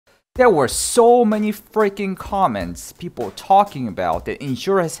There were so many freaking comments, people talking about that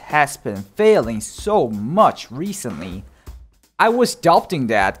insurance has been failing so much recently. I was doubting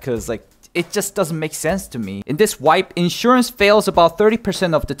that because like it just doesn't make sense to me. In this wipe, insurance fails about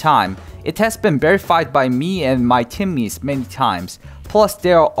 30% of the time. It has been verified by me and my teammates many times. Plus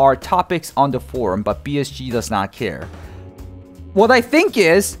there are topics on the forum, but BSG does not care. What I think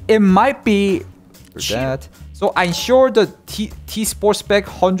is, it might be that. So I insured the T-Sport spec,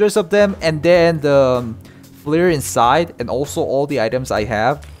 hundreds of them, and then the flare inside, and also all the items I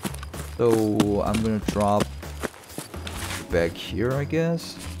have. So I'm gonna drop back here, I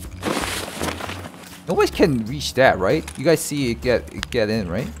guess. Nobody can reach that, right? You guys see it get in,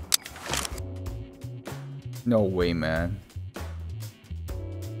 right? No way, man.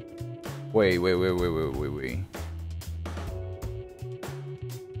 Wait.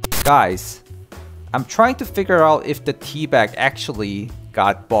 Guys, I'm trying to figure out if the tea bag actually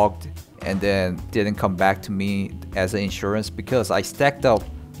got bugged and then didn't come back to me as an insurance, because I stacked up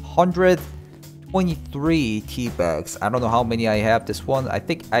 123 tea bags. I don't know how many I have. This one, I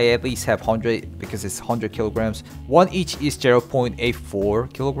think I at least have 100 because it's 100 kilograms. One each is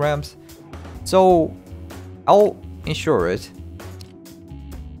 0.84 kilograms. So I'll insure it.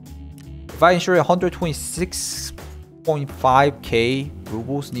 If I insure 126.5k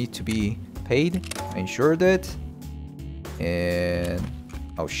rubles need to be paid. I insured it. And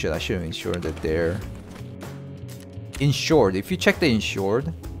oh shit, I should have insured it there. Insured. If you check the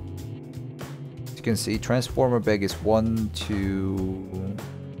insured, as you can see, transformer bag is 1, 2.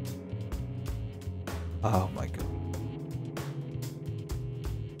 Oh my god.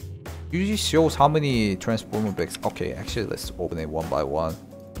 Usually shows how many transformer bags. Okay, actually let's open it one by one.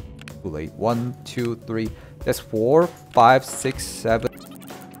 Too late. 1, 2, 3. That's 4, 5, 6, 7.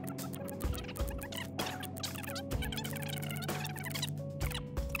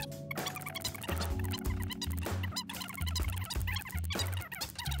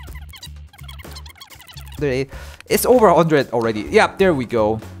 It's over 100 already. Yeah, there we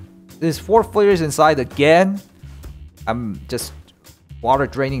go. There's 4 flares inside again. I'm just water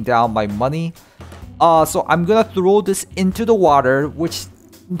draining down my money. So I'm gonna throw this into the water, which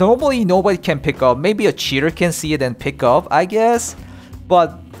normally nobody can pick up. Maybe a cheater can see it and pick up, I guess.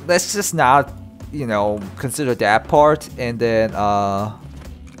 But let's just not, you know, consider that part. And then, oh,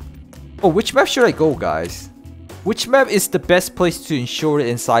 which map should I go, guys? Which map is the best place to insure it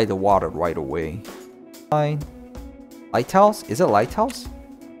inside the water right away? Lighthouse? Is it Lighthouse?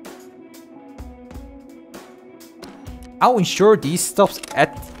 I'll insure these stuffs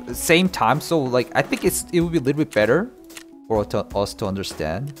at the same time, so like I think it would be a little bit better for us to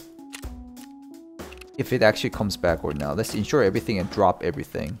understand if it actually comes back or not. Let's insure everything and drop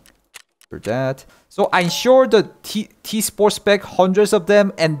everything for that. So I insured the T-Sport spec, hundreds of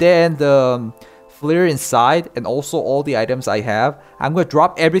them, and then the flare inside, and also all the items I have. I'm gonna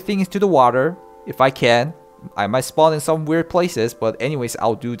drop everything into the water if I can. I might spawn in some weird places, but anyways,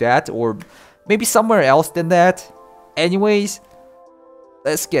 I'll do that, or maybe somewhere else than that. Anyways,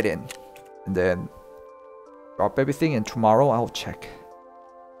 let's get in and then drop everything, and tomorrow I'll check.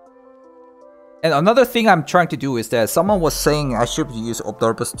 And another thing I'm trying to do is that someone was saying I should use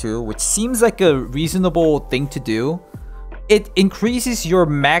Observers 2, which seems like a reasonable thing to do. It increases your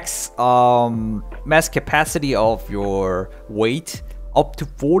max capacity of your weight up to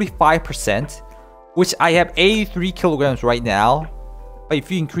 45%, which I have 83 kilograms right now. But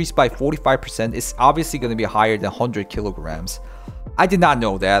if you increase by 45%, it's obviously going to be higher than 100 kilograms. I did not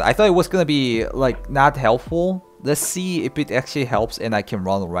know that. I thought it was going to be like not helpful. Let's see if it actually helps and I can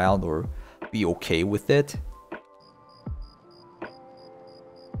run around or be okay with it.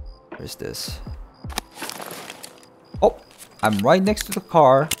 Where's this? Oh, I'm right next to the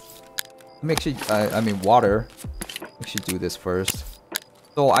car. Let me actually, I mean water. Actually do this first.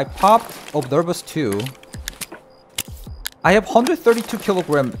 So I popped Observers 2. I have 132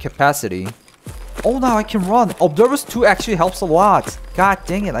 kilogram capacity. Oh, now I can run. Observers 2 actually helps a lot. God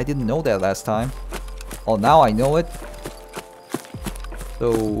dang it, I didn't know that last time. Oh, now I know it.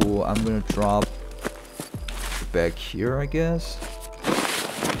 So I'm gonna drop it back here, I guess.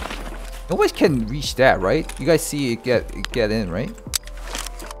 Nobody can reach that, right? You guys see it get in, right?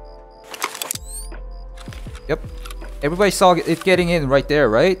 Yep. Everybody saw it getting in right there,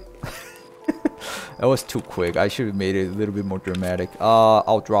 right? That was too quick. I should have made it a little bit more dramatic.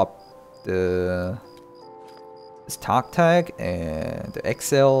 I'll drop this talk tag and the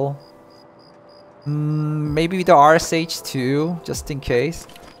XL. Maybe the RSH too, just in case.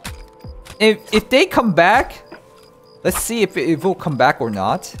 If they come back, let's see if it will come back or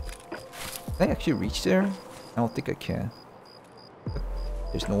not. Can I actually reach there? I don't think I can.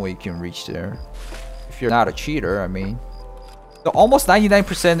 There's no way you can reach there. If you're not a cheater, I mean. So almost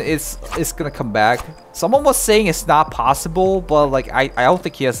 99% is gonna come back. Someone was saying it's not possible, but like I don't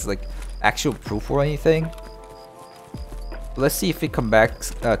think he has like actual proof or anything. Let's see if it comes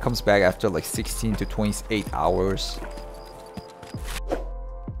back after like 16 to 28 hours.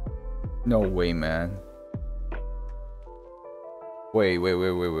 No way, man. Wait.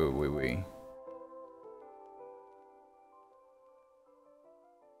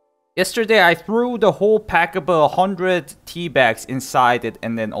 Yesterday, I threw the whole pack of 100 tea bags inside it,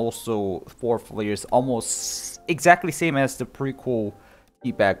 and then also 4 flares, almost exactly same as the prequel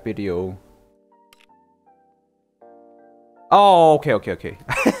tea bag video. Oh, okay.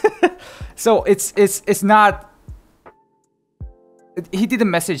 So it's not. He didn't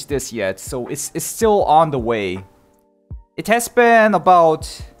message this yet, so it's still on the way. It has been about.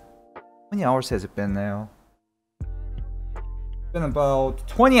 How many hours has it been now? Been about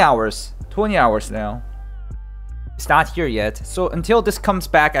 20 hours. 20 hours now. It's not here yet. So until this comes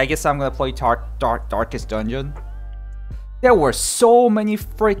back, I guess I'm gonna play Darkest Dungeon. There were so many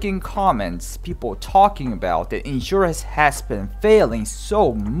freaking comments, people talking about that insurance has been failing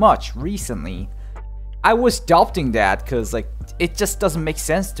so much recently. I was doubting that because like it just doesn't make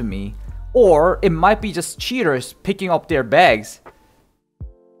sense to me. Or it might be just cheaters picking up their bags.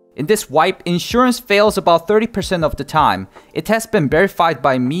 In this wipe, insurance fails about 30% of the time. It has been verified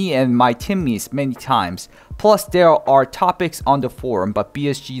by me and my teammates many times. Plus, there are topics on the forum, but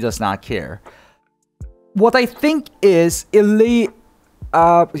BSG does not care. What I think is, your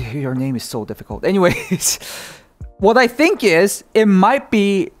name is so difficult. Anyways, what I think is, it might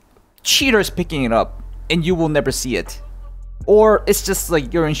be cheaters picking it up, and you will never see it. Or it's just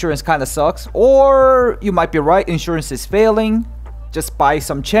like your insurance kind of sucks. Or you might be right, insurance is failing. Just by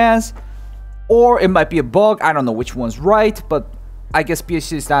some chance, or it might be a bug. I don't know which one's right, but I guess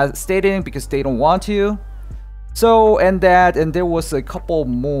BSG is not stating because they don't want to. So, and there was a couple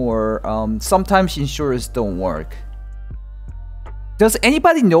more. Sometimes insurers don't work. Does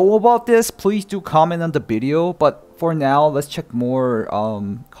anybody know about this? Please do comment on the video. But for now, let's check more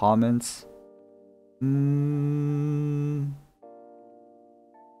comments.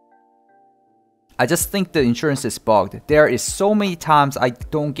 I just think the insurance is bugged. There is so many times I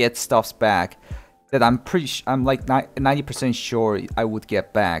don't get stuffs back that I'm like 90% sure I would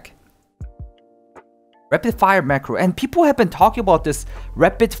get back. Rapid fire macro, and people have been talking about this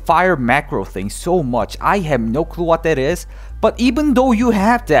rapid fire macro thing so much. I have no clue what that is, but even though you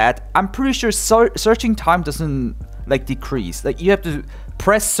have that, I'm pretty sure searching time doesn't like decrease. Like you have to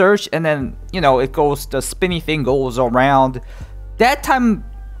press search and then, you know, it goes, the spinny thing goes around. That time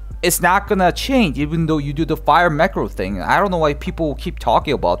it's not gonna change even though you do the fire macro thing. I don't know why people keep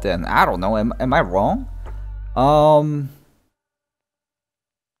talking about that. I don't know. Am I wrong?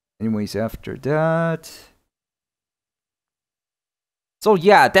 Anyways, after that. So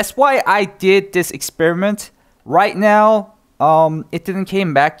yeah, that's why I did this experiment. Right now, it didn't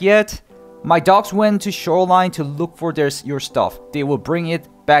came back yet. My dogs went to Shoreline to look for your stuff. They will bring it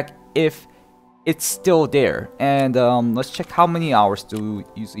back if it's still there. And let's check how many hours do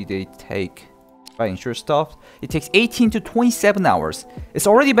usually they take by insure stuff. It takes 18 to 27 hours. It's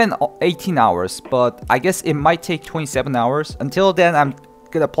already been 18 hours, but I guess it might take 27 hours. Until then, I'm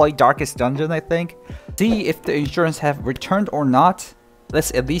gonna play Darkest Dungeon, I think. See if the insurance have returned or not.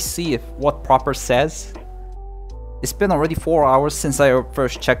 Let's at least see if what proper says. It's been already 4 hours since I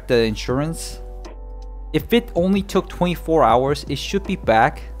first checked the insurance. If it only took 24 hours, it should be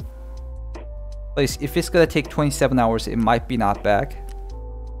back. If it's gonna take 27 hours, it might be not back.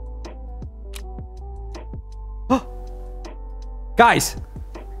 Guys,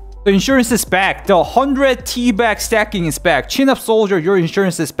 the insurance is back. The 100 T-bag stacking is back. Chin up, soldier, your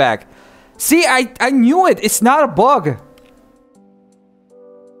insurance is back. See, I knew it. It's not a bug.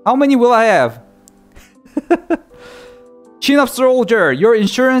 How many will I have? Chin up, soldier, your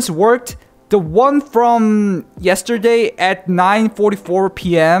insurance worked. The one from yesterday at 9:44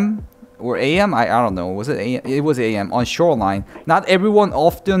 p.m. or AM? I don't know. Was it AM? It was AM on Shoreline. Not everyone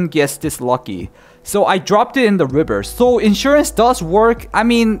often gets this lucky. So I dropped it in the river. So insurance does work. I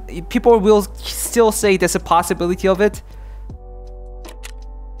mean, people will still say there's a possibility of it.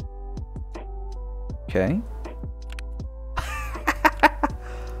 Okay.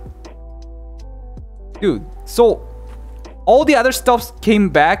 Dude, so all the other stuff came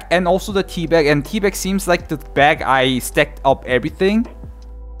back and also the tea bag. And tea bag seems like the bag I stacked up everything.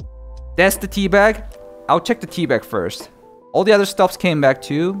 That's the tea bag. I'll check the tea bag first. All the other stuffs came back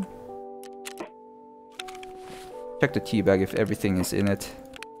too. Check the tea bag if everything is in it.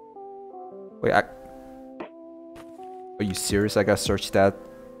 Wait, Are you serious? I gotta search that.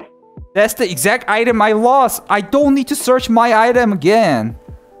 That's the exact item I lost. I don't need to search my item again.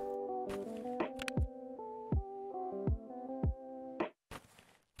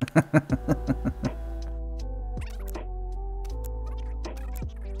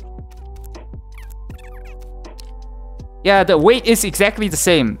 Yeah, the weight is exactly the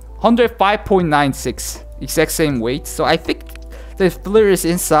same. 105.96. Exact same weight. So I think the filler is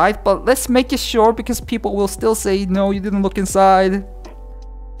inside, but let's make it sure because people will still say, no, you didn't look inside.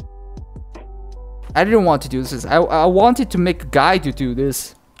 I didn't want to do this. I wanted to make a guide to do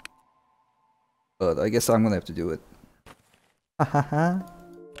this. But I guess I'm gonna have to do it. Hahaha.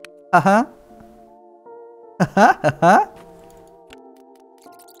 Haha. Haha.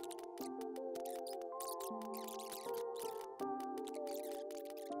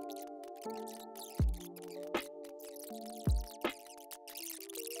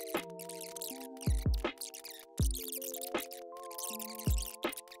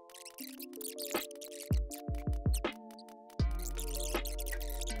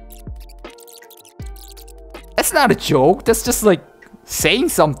 That's not a joke. That's just like saying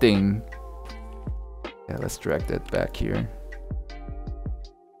something. Yeah, let's drag that back here.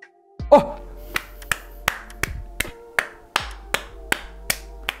 Oh!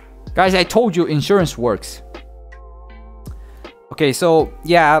 Guys, I told you insurance works. Okay, so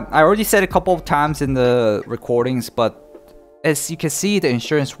yeah, I already said a couple of times in the recordings, but as you can see, the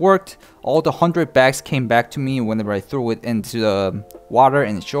insurance worked. All the 100 bags came back to me whenever I threw it into the water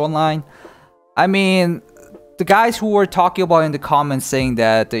in the shoreline. I mean, the guys who were talking about in the comments saying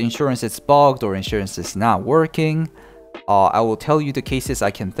that the insurance is bugged or insurance is not working, I will tell you the cases I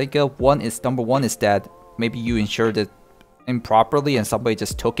can think of. Number one is that maybe you insured it improperly and somebody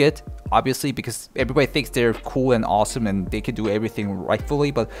just took it, obviously, because everybody thinks they're cool and awesome and they can do everything rightfully,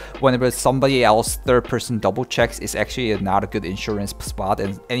 but whenever somebody else third person double checks, it's actually not a good insurance spot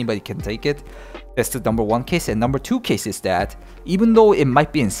and anybody can take it. That's the number one case. And number two case is that even though it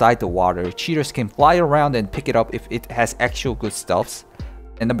might be inside the water, cheaters can fly around and pick it up if it has actual good stuffs.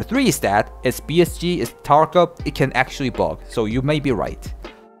 And number three is that it's BSG, it's Tarkov, it can actually bug. So you may be right.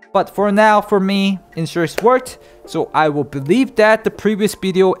 But for now, for me, insurance worked. So I will believe that the previous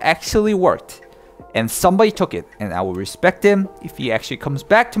video actually worked. And somebody took it. And I will respect him if he actually comes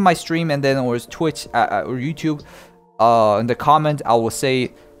back to my stream and then or his Twitch or YouTube. In the comment, I will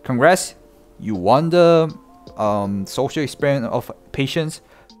say, congrats. You won the social experiment of patience,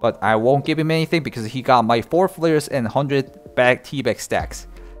 but I won't give him anything because he got my 4 flares and 100 teabag stacks.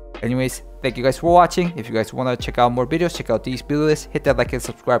 Anyways, thank you guys for watching. If you guys want to check out more videos, check out these playlists. Hit that like and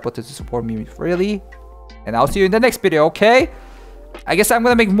subscribe button to support me freely. And I'll see you in the next video, okay? I guess I'm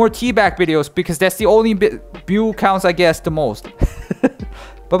gonna make more teabag videos because that's the only view counts, I guess, the most.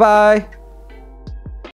 Bye-bye.